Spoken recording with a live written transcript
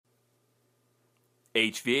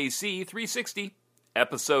HVAC 360,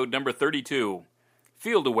 episode number 32,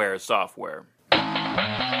 Field Aware Software.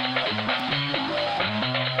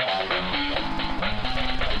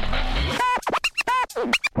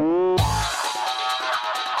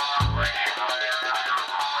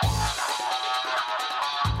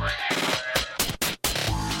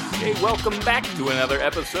 Hey, welcome back to another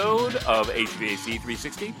episode of HVAC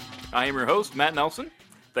 360. I am your host, Matt Nelson.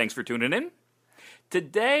 Thanks for tuning in.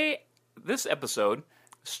 Today, this episode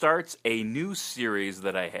starts a new series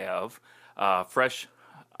that I have, fresh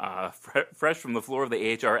from the floor of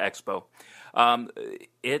the AHR Expo.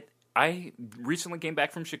 I recently came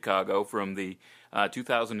back from Chicago from the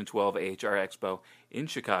 2012 AHR Expo in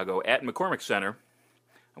Chicago at McCormick Center,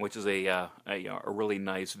 which is a really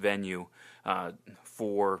nice venue to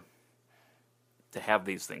have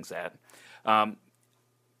these things at.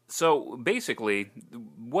 So basically,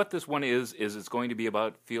 what this one is it's going to be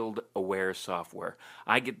about field aware software.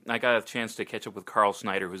 I got a chance to catch up with Carl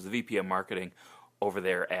Snyder, who's the VP of Marketing over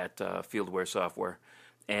there at Field Aware Software,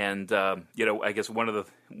 and I guess one of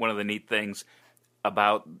the neat things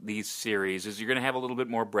about these series is you're going to have a little bit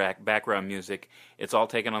more background music. It's all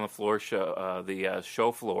taken on the floor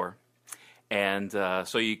show floor, and so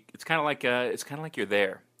it's kind of like you're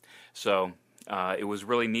there. So. It was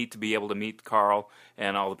really neat to be able to meet Carl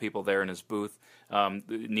and all the people there in his booth. The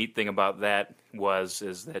neat thing about that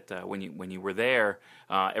is that when you were there,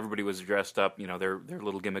 everybody was dressed up. You know, their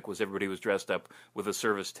little gimmick was everybody was dressed up with a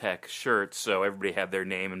Service Tech shirt, so everybody had their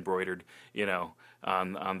name embroidered,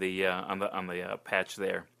 on the patch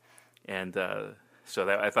there, and so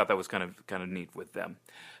I thought that was kind of neat with them.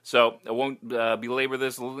 So I won't belabor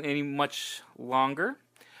this any much longer.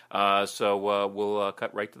 So we'll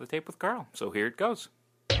cut right to the tape with Carl. So here it goes.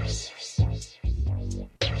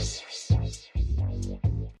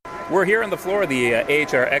 We're here on the floor of the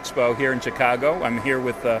AHR Expo here in Chicago. I'm here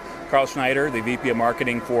with Carl Schneider, the VP of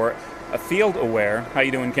Marketing for Field Aware. How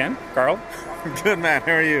you doing, Ken? Carl? Good, Matt.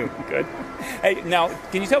 How are you? Good. Hey, now,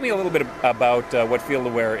 can you tell me a little bit about what Field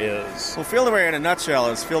Aware is? Well, Field Aware in a nutshell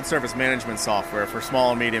is field service management software for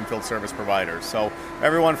small and medium field service providers. So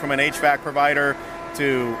everyone from an HVAC provider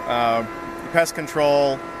to pest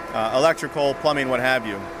control, electrical, plumbing, what have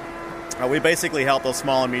you. We basically help those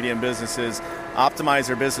small and medium businesses optimize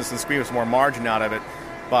their business and squeeze more margin out of it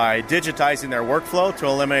by digitizing their workflow to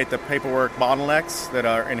eliminate the paperwork bottlenecks that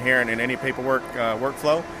are inherent in any paperwork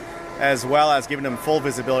workflow, as well as giving them full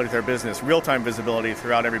visibility to their business, real-time visibility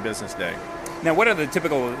throughout every business day. Now, what are the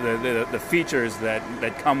typical the features that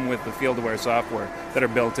come with the Field Aware software that are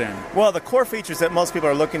built in? Well, the core features that most people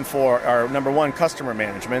are looking for are, number one, customer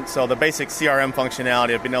management. So the basic CRM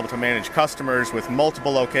functionality of being able to manage customers with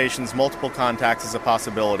multiple locations, multiple contacts is a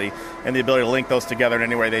possibility, and the ability to link those together in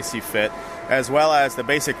any way they see fit, as well as the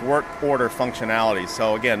basic work order functionality.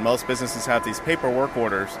 So again, most businesses have these paper work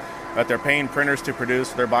orders that they're paying printers to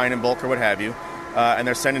produce, they're buying in bulk or what have you, and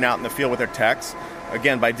they're sending out in the field with their techs.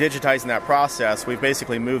 Again, by digitizing that process, we've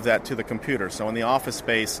basically moved that to the computer. So in the office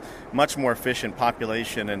space, much more efficient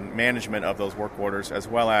population and management of those work orders, as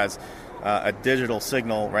well as a digital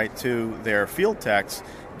signal right to their field techs,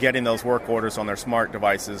 getting those work orders on their smart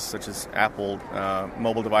devices, such as Apple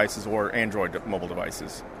mobile devices or Android mobile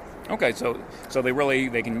devices. Okay, so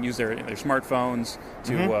they can use their smartphones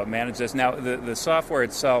to manage this. Now, the software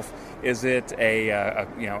itself, is it a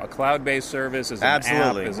cloud-based service? Is it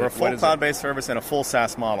Absolutely. an app? We're a full cloud-based service and a full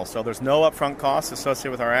SaaS model. So there's no upfront costs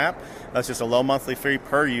associated with our app. That's just a low monthly fee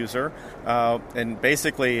per user. And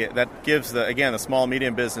basically that gives the small and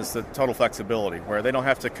medium business the total flexibility, where they don't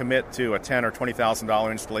have to commit to a $10,000 or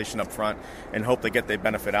 $20,000 installation up front and hope they get the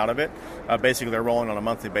benefit out of it. Basically, they're rolling on a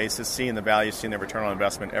monthly basis, seeing the value, seeing their return on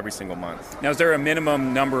investment every single month. Now, is there a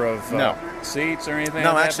minimum number of seats or anything?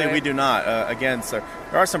 No, actually, we do not. So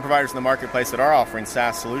there are some providers in the marketplace that are offering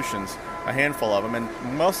SaaS solutions, a handful of them,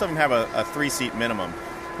 and most of them have a 3-seat minimum.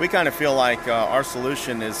 We kind of feel like our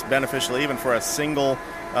solution is beneficial even for a single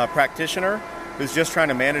practitioner who's just trying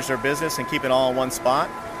to manage their business and keep it all in one spot.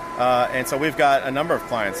 And so we've got a number of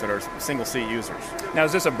clients that are single-seat users. Now,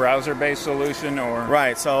 is this a browser-based solution, or?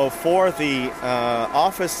 Right. So for the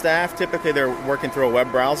office staff, typically they're working through a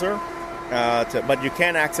web browser, but you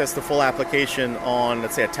can access the full application on,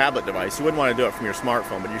 let's say, a tablet device. You wouldn't want to do it from your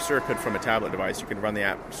smartphone, but you sure could from a tablet device. You can run the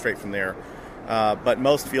app straight from there. But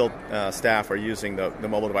most field staff are using the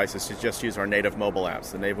mobile devices to just use our native mobile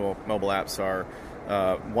apps. The native mobile apps are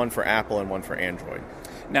one for Apple and one for Android.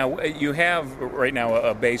 Now, you have right now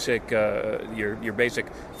a basic, your basic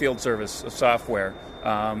field service software.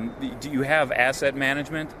 Do you have asset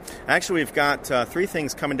management? Actually, we've got three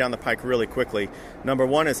things coming down the pike really quickly. Number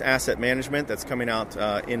one is asset management that's coming out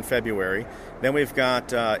in February. Then we've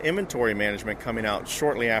got inventory management coming out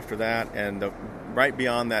shortly after that, and right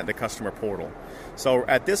beyond that, the customer portal. So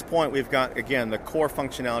at this point, we've got, again, the core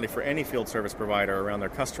functionality for any field service provider around their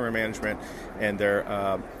customer management and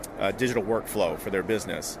their digital workflow for their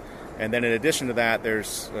business. And then in addition to that,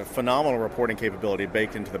 there's a phenomenal reporting capability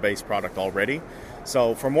baked into the base product already.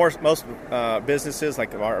 So for most businesses,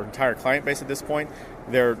 like our entire client base at this point,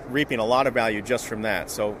 they're reaping a lot of value just from that.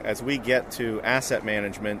 So as we get to asset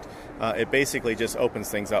management, it basically just opens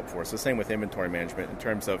things up for us. The same with inventory management in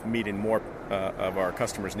terms of meeting more of our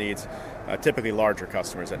customers' needs, typically larger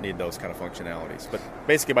customers that need those kind of functionalities. But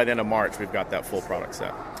basically by the end of March, we've got that full product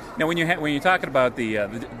set. Now, when you're talking about the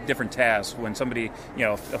different tasks, when somebody,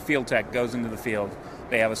 a field tech goes into the field,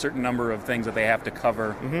 they have a certain number of things that they have to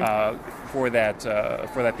cover for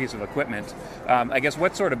that piece of equipment. I guess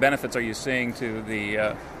what sort of benefits are you seeing to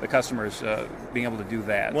the customers being able to do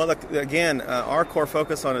that? Well, again, our core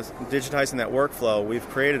focus on is digitizing that workflow. We've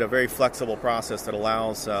created a very flexible process that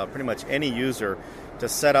allows pretty much any user to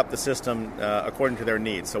set up the system according to their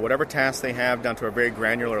needs. So whatever tasks they have down to a very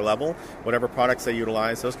granular level, whatever products they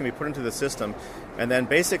utilize, those can be put into the system. And then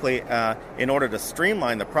basically, in order to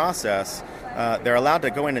streamline the process, they're allowed to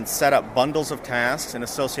go in and set up bundles of tasks and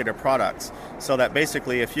associated products. So that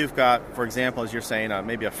basically, if you've got, for example, as you're saying,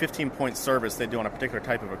 maybe a 15-point service they do on a particular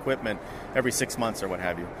type of equipment every 6 months or what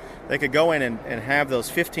have you, they could go in and have those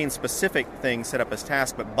 15 specific things set up as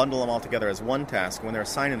tasks, but bundle them all together as one task. When they're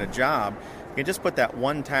assigning a job, you can just put that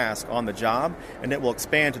one task on the job, and it will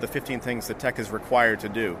expand to the 15 things the tech is required to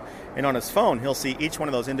do. And on his phone, he'll see each one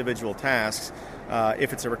of those individual tasks.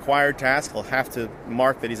 If it's a required task, he'll have to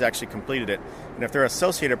mark that he's actually completed it. And if they're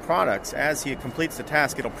associated products, as he completes the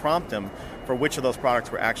task, it'll prompt him for which of those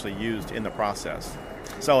products were actually used in the process.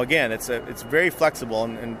 So again, it's very flexible,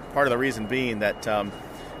 and part of the reason being that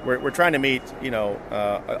we're trying to meet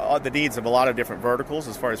the needs of a lot of different verticals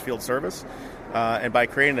as far as field service. And by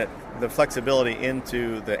creating the flexibility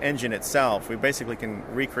into the engine itself, we basically can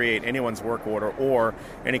recreate anyone's work order or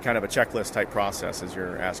any kind of a checklist type process, as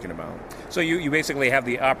you're asking about. So you basically have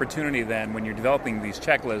the opportunity then, when you're developing these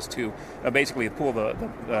checklists, to basically pull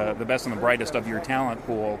the best and the brightest of your talent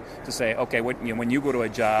pool to say, okay, when you go to a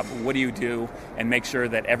job, what do you do, and make sure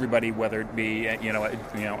that everybody, whether it be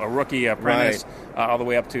a rookie, apprentice, right, all the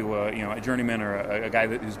way up to a journeyman or a guy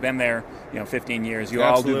who's been there 15 years, you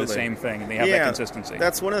Absolutely. all do the same thing, and they have that consistency.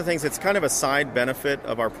 That's one of the things. It's kind of a side benefit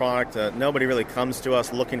of our product. Nobody really comes to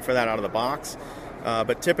us looking for that out of the box.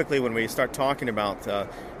 But typically when we start talking about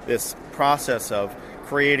this process of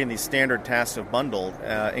creating these standard tasks of bundled,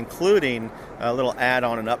 including little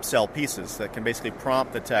add-on and upsell pieces that can basically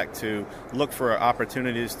prompt the tech to look for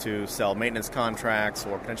opportunities to sell maintenance contracts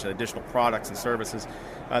or potentially additional products and services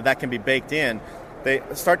that can be baked in, they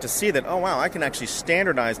start to see that, oh wow, I can actually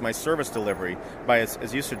standardize my service delivery by,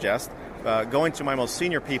 as you suggest, going to my most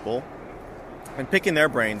senior people and picking their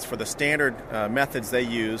brains for the standard methods they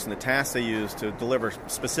use and the tasks they use to deliver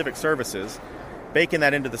specific services, baking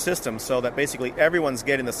that into the system so that basically everyone's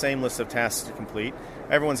getting the same list of tasks to complete,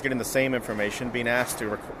 everyone's getting the same information, being asked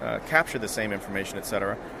to capture the same information,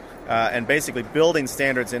 etc., and basically building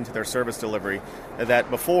standards into their service delivery that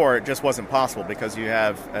before it just wasn't possible, because you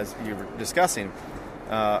have, as you were discussing,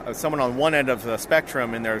 someone on one end of the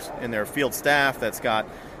spectrum in their field staff that's got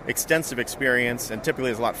extensive experience and typically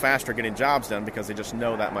is a lot faster getting jobs done because they just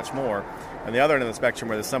know that much more. And the other end of the spectrum,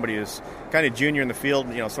 where there's somebody who's kind of junior in the field,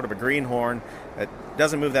 sort of a greenhorn, that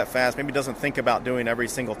doesn't move that fast, maybe doesn't think about doing every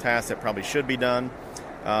single task that probably should be done.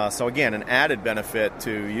 So again, an added benefit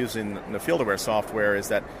to using the FieldAware software is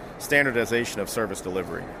that standardization of service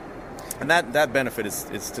delivery. And that benefit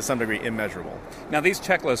is to some degree immeasurable. Now, these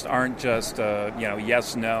checklists aren't just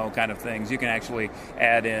yes, no kind of things. You can actually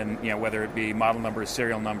add in whether it be model numbers,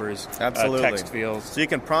 serial numbers, text fields. So you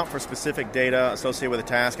can prompt for specific data associated with a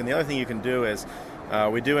task. And the other thing you can do is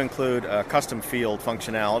we do include custom field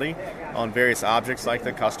functionality on various objects like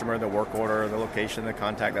the customer, the work order, the location, the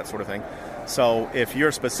contact, that sort of thing. So if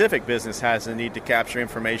your specific business has a need to capture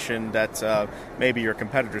information that maybe your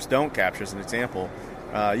competitors don't capture, as an example,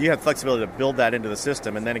 You have flexibility to build that into the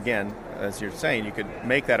system, and then again, as you're saying, you could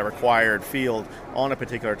make that a required field on a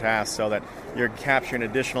particular task so that you're capturing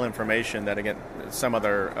additional information that, again, some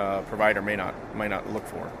other provider may not look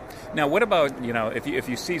for. Now, what about, if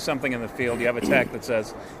you see something in the field, you have a tech that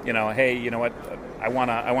says, hey, you know what, I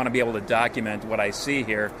want to be able to document what I see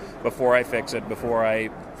here before I fix it, before I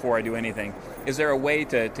do anything. Is there a way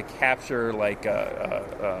to capture actually,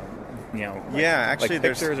 like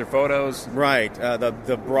pictures or photos? Right.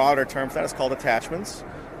 The broader term for that is called attachments.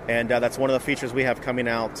 And that's one of the features we have coming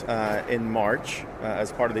out in March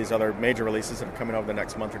as part of these other major releases that are coming over the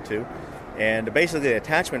next month or two. And basically the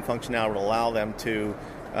attachment functionality will allow them to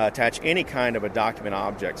attach any kind of a document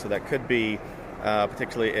object. So that could be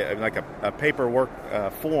particularly like a paperwork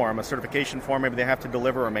form, a certification form maybe they have to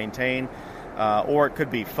deliver or maintain. Or it could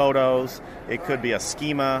be photos, it could be a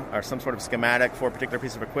schema or some sort of schematic for a particular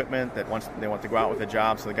piece of equipment that they want to go out with a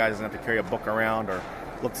job so the guy doesn't have to carry a book around or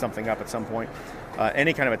look something up at some point.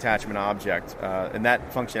 Any kind of attachment object, and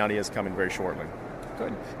that functionality is coming very shortly.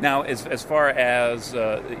 Good. Now, as far as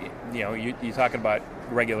you talking about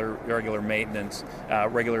regular maintenance,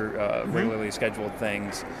 regularly scheduled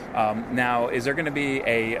things. Now, is there going to be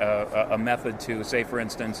a method to, say, for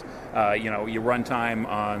instance, your runtime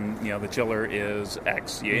on the chiller is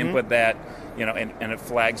X. You input that, and it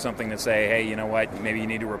flags something to say, hey, you know what, maybe you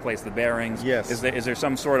need to replace the bearings. Yes. Is there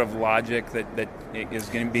some sort of logic that is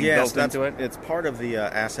going to be built into it? It's part of the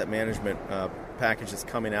asset management package that's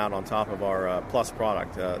coming out on top of our Plus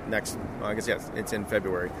product next. It's in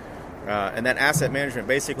February. And that asset management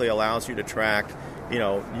basically allows you to track,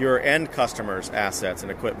 your end customers' assets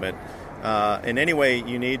and equipment in any way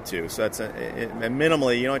you need to. So that's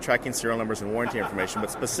minimally, you're only tracking serial numbers and warranty information, but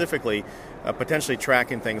specifically potentially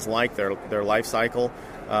tracking things like their life cycle,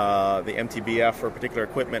 the MTBF for particular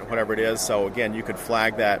equipment, whatever it is. So again, you could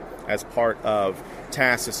flag that as part of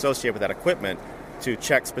tasks associated with that equipment to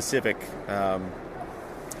check specific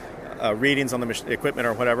readings on the equipment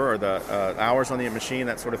or whatever, or the hours on the machine,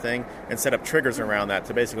 that sort of thing, and set up triggers around that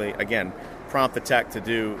to basically, again, prompt the tech to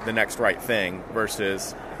do the next right thing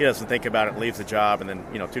versus he doesn't think about it, leaves the job, and then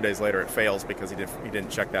 2 days later it fails because he didn't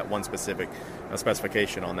check that one specific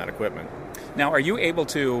specification on that equipment. Now, are you able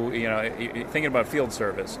to, thinking about field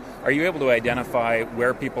service, are you able to identify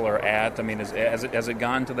where people are at? I mean, has it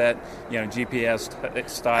gone to that GPS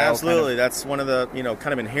style? Absolutely. That's one of the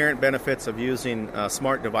kind of inherent benefits of using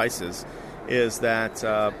smart devices is that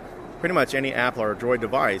pretty much any Apple or Android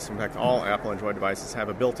device, in fact all Apple and Android devices, have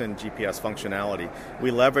a built-in GPS functionality. We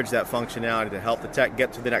leverage that functionality to help the tech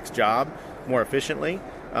get to the next job more efficiently.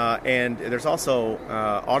 And there's also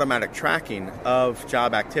automatic tracking of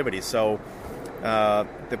job activity. So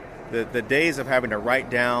the days of having to write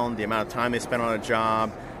down the amount of time they spent on a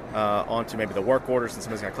job onto maybe the work orders and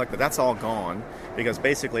somebody's got to collect that, that's all gone, because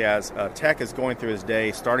basically as tech is going through his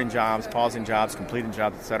day, starting jobs, pausing jobs, completing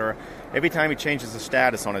jobs, etc., every time he changes the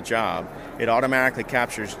status on a job, it automatically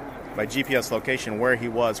captures by GPS location where he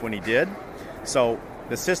was when he did. So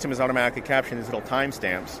the system is automatically capturing these little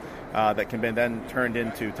timestamps that can be then turned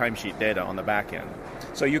into timesheet data on the back end.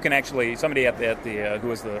 So you can actually, somebody at the who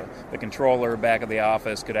was the controller back at the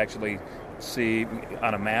office could actually see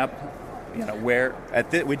on a map where.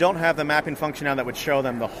 We don't have the mapping functionality that would show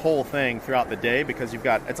them the whole thing throughout the day because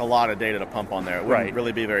it's a lot of data to pump on there. It wouldn't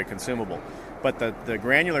really be very consumable. But the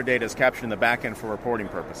granular data is captured in the back end for reporting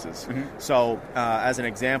purposes. Mm-hmm. So as an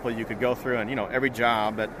example, you could go through and every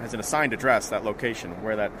job that has an assigned address, that location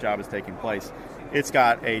where that job is taking place, it's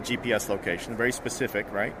got a GPS location, very specific,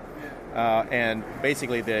 right? And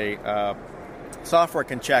basically the software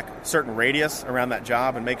can check certain radius around that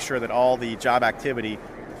job and make sure that all the job activity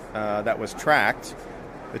that was tracked,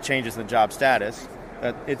 the changes in the job status,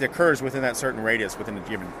 it occurs within that certain radius within the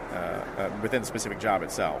given within the specific job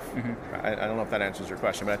itself. Mm-hmm. I don't know if that answers your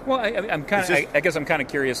question, but I guess I'm kind of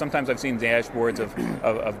curious. Sometimes I've seen dashboards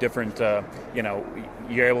of different.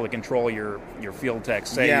 You're able to control your field tech.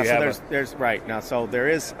 There's right now. So there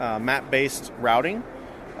is map-based routing,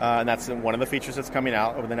 and that's one of the features that's coming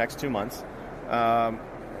out over the next 2 months. I'm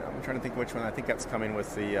trying to think which one. I think that's coming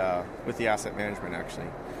with the asset management actually.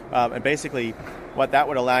 And basically, what that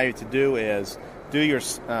would allow you to do is do your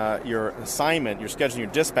assignment, your scheduling, your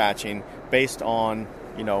dispatching based on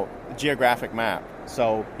geographic map.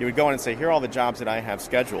 So you would go in and say, here are all the jobs that I have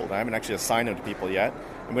scheduled. I haven't actually assigned them to people yet.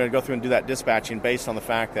 I'm going to go through and do that dispatching based on the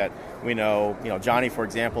fact that we know, Johnny, for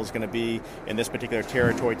example, is going to be in this particular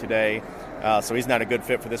territory today, so he's not a good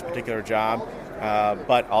fit for this particular job,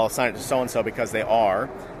 but I'll assign it to so-and-so because they are.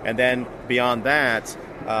 And then beyond that,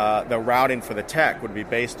 the routing for the tech would be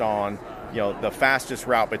based on the fastest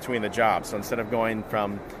route between the jobs. So instead of going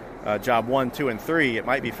from job 1, 2, and 3, it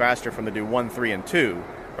might be faster for them to do 1, 3, and 2,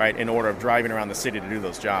 right, in order of driving around the city to do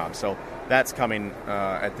those jobs. So that's coming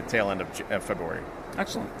at the tail end of February.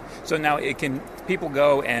 Excellent. So now, can people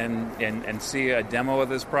go and see a demo of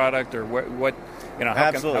this product, or what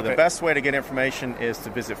Absolutely. The best way to get information is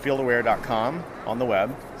to visit fieldaware.com on the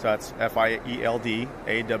web. So that's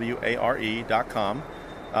FIELDAWARE.com.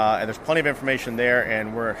 And there's plenty of information there,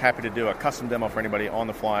 and we're happy to do a custom demo for anybody on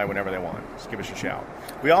the fly whenever they want. Just give us a shout.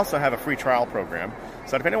 We also have a free trial program.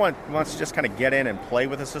 So if anyone wants to just kind of get in and play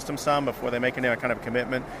with the system some before they make any kind of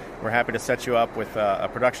commitment, we're happy to set you up with a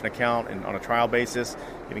production account and on a trial basis.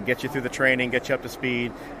 We can get you through the training, get you up to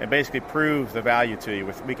speed, and basically prove the value to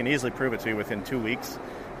you. We can easily prove it to you within 2 weeks,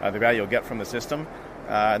 the value you'll get from the system.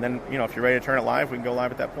 And then, if you're ready to turn it live, we can go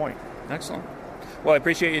live at that point. Excellent. Well, I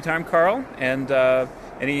appreciate your time, Carl. And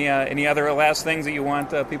any other last things that you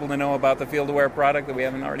want people to know about the FieldAware product that we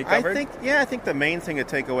haven't already covered? I think the main thing to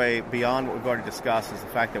take away beyond what we've already discussed is the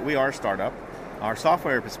fact that we are a startup. Our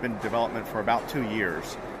software has been in development for about 2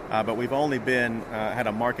 years, but we've only had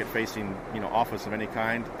a market-facing office of any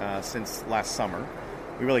kind since last summer.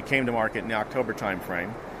 We really came to market in the October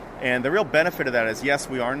timeframe. And the real benefit of that is, yes,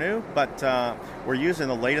 we are new, but we're using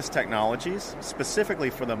the latest technologies,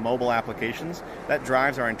 specifically for the mobile applications. That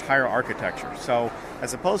drives our entire architecture. So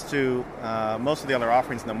as opposed to most of the other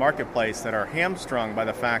offerings in the marketplace that are hamstrung by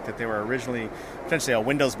the fact that they were originally potentially a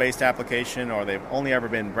Windows-based application, or they've only ever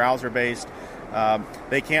been browser-based,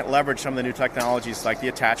 they can't leverage some of the new technologies like the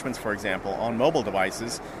attachments, for example, on mobile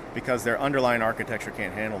devices because their underlying architecture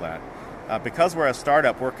can't handle that. Because we're a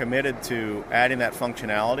startup, we're committed to adding that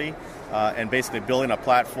functionality and basically building a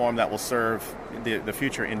platform that will serve the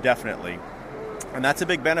future indefinitely. And that's a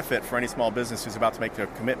big benefit for any small business who's about to make a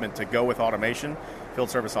commitment to go with automation, field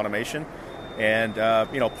service automation, and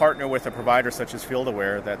partner with a provider such as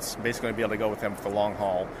FieldAware that's basically going to be able to go with them for the long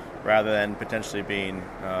haul rather than potentially being,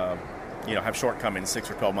 have shortcomings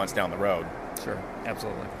 6 or 12 months down the road. Sure,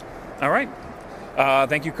 absolutely. All right.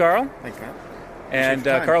 Thank you, Carl. Thanks, Matt. And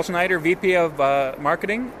Carl Snyder, VP of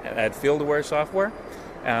Marketing at FieldAware Software,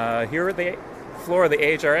 here at the floor of the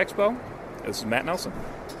AHR Expo. This is Matt Nelson.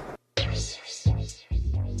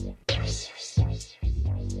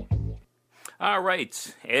 All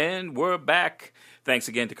right, and we're back. Thanks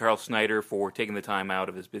again to Carl Snyder for taking the time out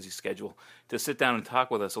of his busy schedule to sit down and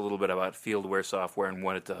talk with us a little bit about FieldAware Software and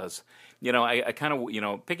what it does. I kind of,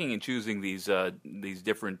 picking and choosing these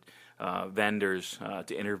different vendors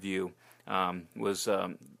to interview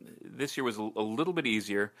this year was a little bit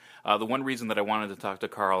easier. The one reason that I wanted to talk to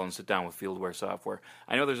Carl and sit down with FieldAware Software,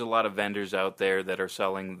 I know there's a lot of vendors out there that are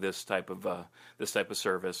selling this type of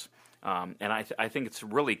service, and I think it's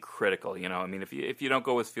really critical. If you don't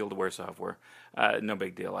go with FieldAware Software, no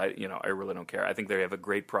big deal. I really don't care. I think they have a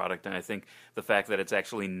great product, and I think the fact that it's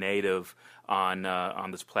actually native on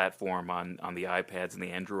this platform on the iPads and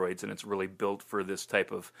the Androids, and it's really built for this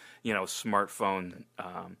type of smartphone.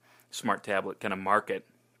 Smart tablet kind of market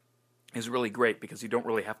is really great because you don't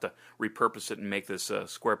really have to repurpose it and make this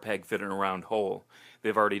square peg fit in a round hole.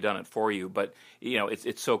 They've already done it for you, but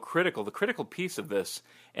it's so critical. The critical piece of this,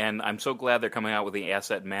 and I'm so glad they're coming out with the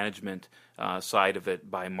asset management side of it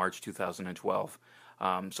by March 2012.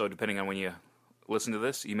 So depending on when you listen to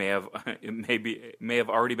this, you may have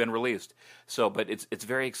already been released. So, but it's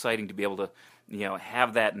very exciting to be able to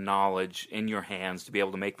have that knowledge in your hands to be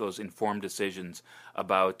able to make those informed decisions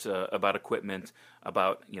about equipment,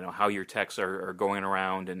 about how your techs are going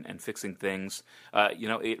around and fixing things.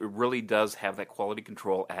 It really does have that quality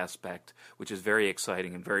control aspect, which is very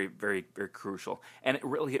exciting and very, very, very crucial. And it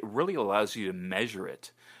really allows you to measure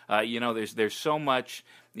it. There's so much.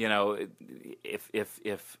 If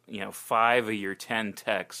 5 of your 10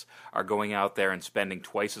 techs are going out there and spending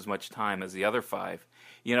twice as much time as the other 5,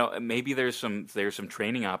 maybe there's some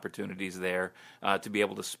training opportunities there to be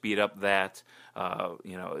able to speed up that,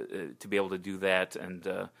 to be able to do that,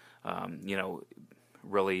 and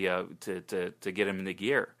really to get them into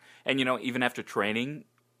gear. And even after retraining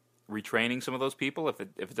some of those people, if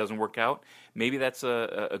it doesn't work out, maybe that's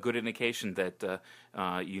a good indication that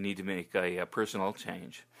you need to make a personnel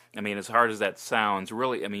change. As hard as that sounds,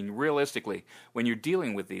 realistically, when you're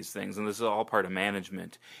dealing with these things, and this is all part of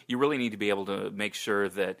management, you really need to be able to make sure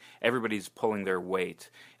that everybody's pulling their weight.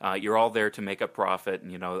 You're all there to make a profit,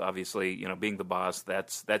 and obviously, being the boss,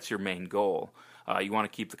 that's your main goal. You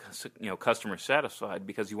want to keep the customer satisfied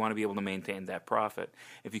because you want to be able to maintain that profit.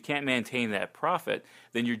 If you can't maintain that profit,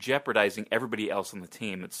 then you're jeopardizing everybody else on the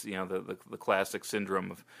team. It's the classic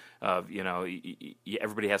syndrome of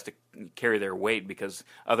everybody has to carry their weight, because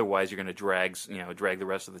otherwise you're going to drag the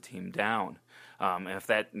rest of the team down. And if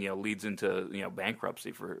that leads into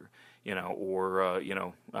bankruptcy or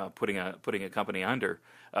putting a company under,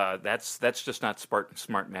 that's just not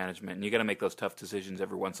smart management. And you got to make those tough decisions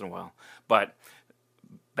every once in a while. But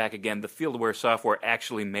back again, the FieldAware software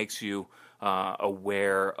actually makes you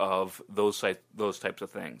aware of those types of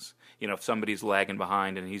things. If somebody's lagging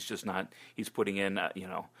behind and he's putting in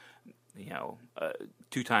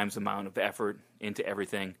 2 times the amount of effort into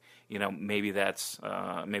everything, maybe that's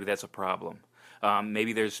a problem.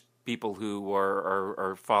 Maybe there's people who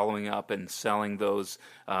are following up and selling those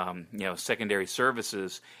secondary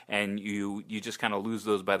services, and you just kind of lose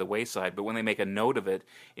those by the wayside. But when they make a note of it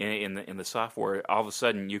in the software, all of a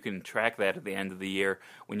sudden you can track that at the end of the year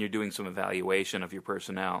when you're doing some evaluation of your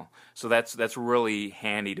personnel. So that's really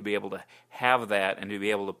handy to be able to have that and to be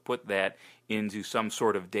able to put that into some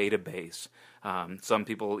sort of database. Some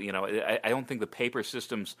people, I don't think the paper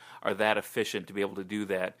systems are that efficient to be able to do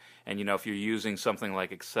that. And, if you're using something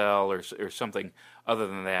like Excel or something other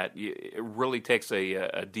than that, it really takes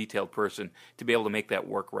a detailed person to be able to make that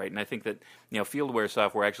work right. And I think that, FieldAware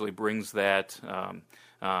software actually brings that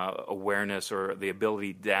awareness or the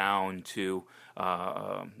ability down to,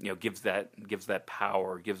 gives that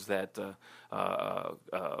power, gives that,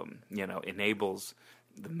 enables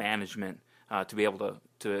the management to be able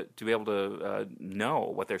to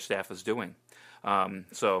know what their staff is doing.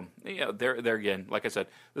 So there again, like I said,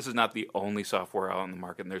 this is not the only software out on the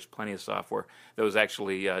market, and there's plenty of software that was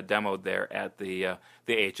actually demoed there at the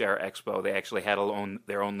HR Expo. They actually had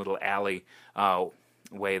their own little alley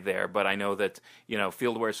way there. But I know that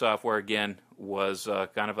FieldAware software again was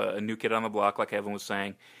kind of a new kid on the block, like Evan was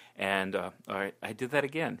saying. And all right, I did that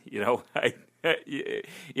again.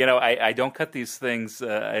 I don't cut these things.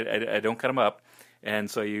 I don't cut them up.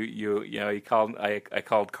 And so I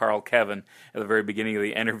called Carl Kevin at the very beginning of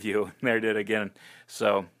the interview, and there I did again.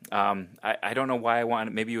 So I don't know why I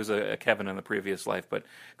wanted. Maybe he was a Kevin in the previous life, but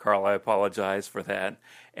Carl, I apologize for that.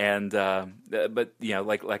 And but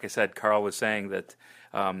like I said, Carl was saying that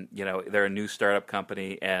they're a new startup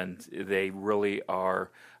company, and they really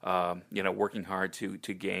are working hard to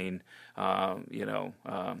gain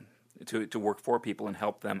to work for people and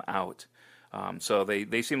help them out. So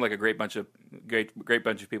they seem like a great bunch of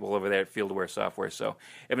people over there at FieldAware Software. So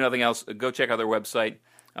if nothing else, go check out their website,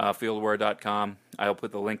 fieldaware.com. I'll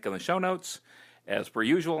put the link in the show notes as per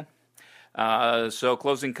usual. So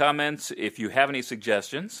closing comments, if you have any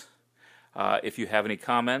suggestions, if you have any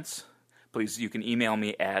comments, please, you can email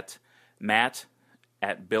me at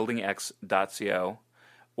matt@buildingx.co.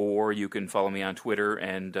 Or you can follow me on Twitter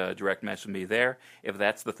and direct message me there if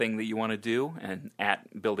that's the thing that you want to do. And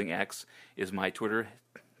 @BuildingX is my Twitter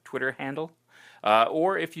handle.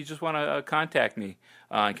 Or if you just want to contact me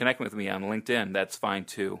and connect with me on LinkedIn, that's fine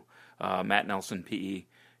too. Matt Nelson PE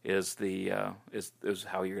is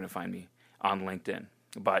how you're going to find me on LinkedIn.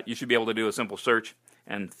 But you should be able to do a simple search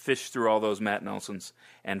and fish through all those Matt Nelsons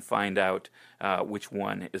and find out which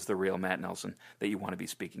one is the real Matt Nelson that you want to be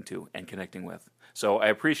speaking to and connecting with. So I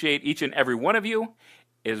appreciate each and every one of you.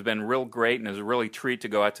 It has been real great, and it's a really treat to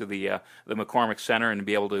go out to the McCormick Center and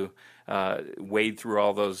be able to wade through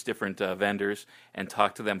all those different vendors and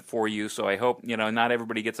talk to them for you. So I hope not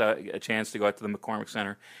everybody gets a chance to go out to the McCormick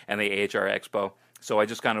Center and the AHR Expo. So I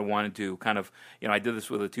just kind of wanted to I did this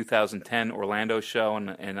with the 2010 Orlando show,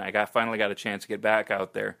 and I finally got a chance to get back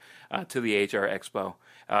out there to the HR Expo.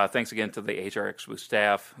 Thanks again to the HR Expo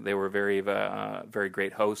staff. They were very, very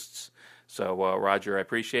great hosts. So Roger, I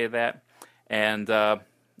appreciate that. And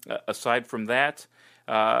aside from that,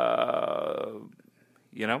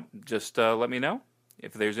 just let me know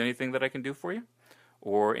if there's anything that I can do for you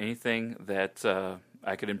or anything that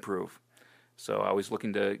I could improve. So always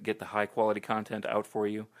looking to get the high-quality content out for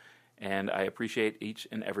you, and I appreciate each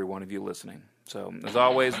and every one of you listening. So, as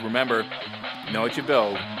always, remember, know what you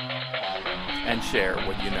build, and share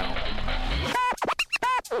what you know.